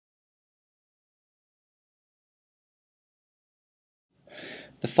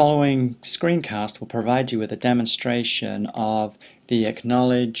The following screencast will provide you with a demonstration of the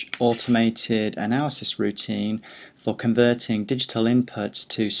Acknowledge automated analysis routine for converting digital inputs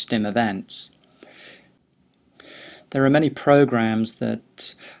to Stim events. There are many programs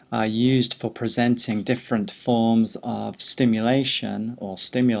that are used for presenting different forms of stimulation or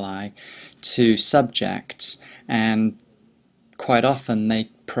stimuli to subjects, and quite often they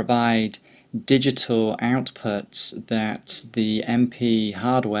provide digital outputs that the MP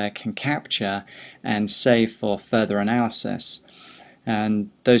hardware can capture and save for further analysis.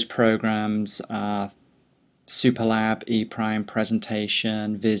 And those programs are Superlab, ePrime,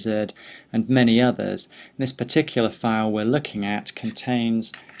 Presentation, Vizard, and many others. This particular file we're looking at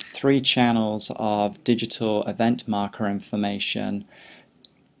contains 3 channels of digital event marker information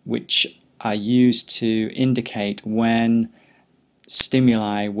which are used to indicate when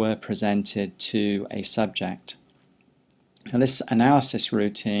stimuli were presented to a subject. Now, this analysis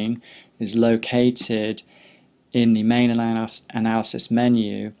routine is located in the main analysis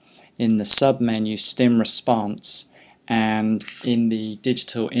menu, in the submenu Stim Response, and in the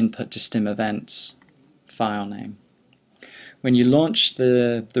digital input to Stim events file name. When you launch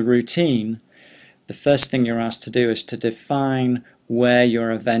the routine, the first thing you're asked to do is to define where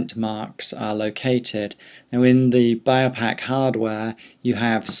your event marks are located. Now, in the BIOPAC hardware you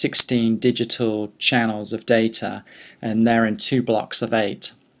have 16 digital channels of data, and they're in 2 blocks of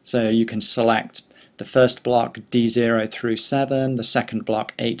 8. So you can select the first block D0 through 7, the second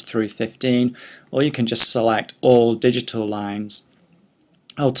block 8 through 15, or you can just select all digital lines.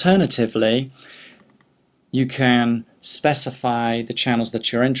 Alternatively, you can specify the channels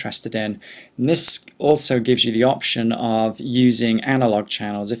that you're interested in. And this also gives you the option of using analog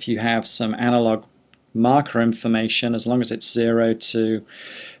channels. If you have some analog marker information, as long as it's 0 to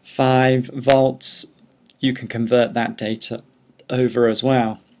 5 volts, you can convert that data over as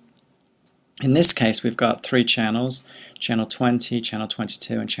well. In this case, we've got 3 channels, channel 20, channel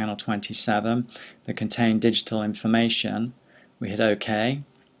 22, and channel 27, that contain digital information. We hit OK.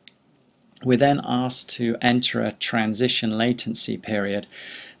 We're then asked to enter a transition latency period,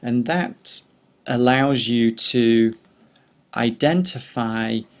 and that allows you to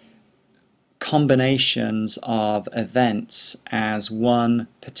identify combinations of events as one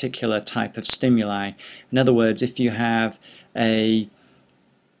particular type of stimuli. In other words, if you have a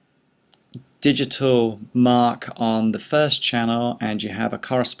digital mark on the first channel and you have a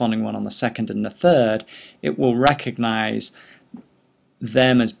corresponding one on the second and the third, it will recognize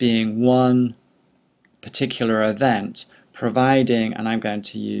them as being one particular event, providing, and I'm going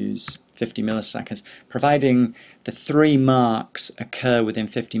to use 50 milliseconds, providing the 3 marks occur within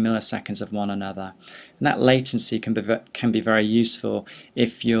 50 milliseconds of one another. And that latency can be very useful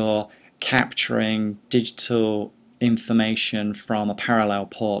if you're capturing digital information from a parallel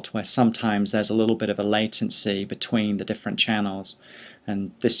port, where sometimes there's a little bit of a latency between the different channels,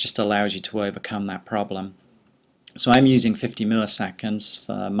 and this just allows you to overcome that problem. So I'm using 50 milliseconds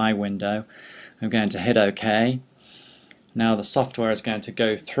for my window. I'm going to hit OK. Now the software is going to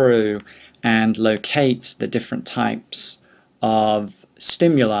go through and locate the different types of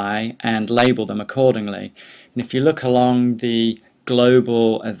stimuli and label them accordingly. And if you look along the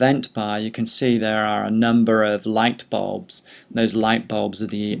global event bar, you can see there are a number of light bulbs. Those light bulbs are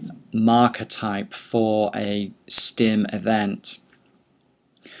the marker type for a Stim event.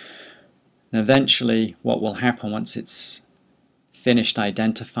 And eventually what will happen once it's finished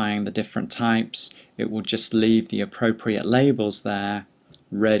identifying the different types, it will just leave the appropriate labels there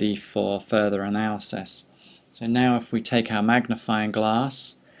ready for further analysis. So now if we take our magnifying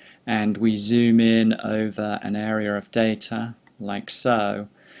glass and we zoom in over an area of data like so,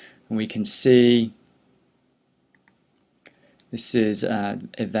 and we can see this is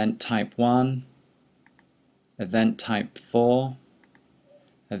event type 1, event type 4,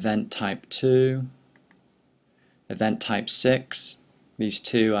 event type 2, event type 6. These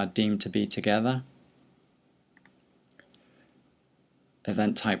 2 are deemed to be together.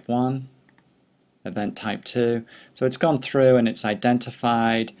 Event type 1, event type 2. So it's gone through and it's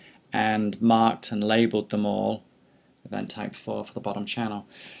identified and marked and labeled them all. Event type 4 for the bottom channel.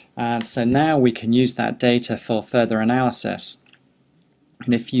 And so now we can use that data for further analysis.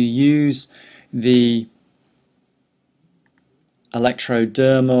 And if you use the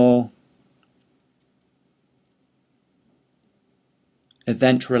electrodermal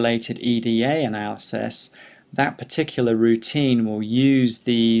event-related EDA analysis, that particular routine will use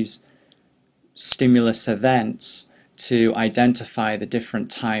these stimulus events to identify the different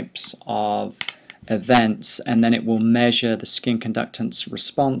types of events, and then it will measure the skin conductance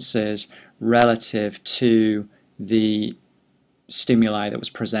responses relative to the stimuli that was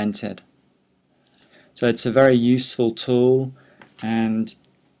presented. So it's a very useful tool, and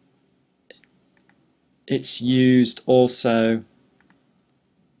it's used also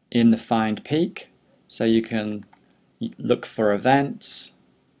in the find peak. So you can look for events.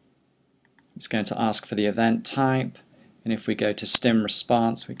 It's going to ask for the event type, and if we go to Stim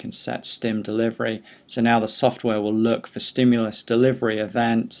response, we can set Stim delivery. So now the software will look for stimulus delivery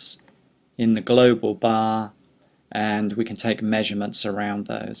events in the global bar, and we can take measurements around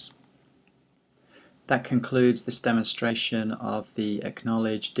those. That concludes this demonstration of the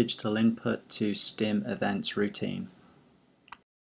acknowledge digital input to Stim events routine.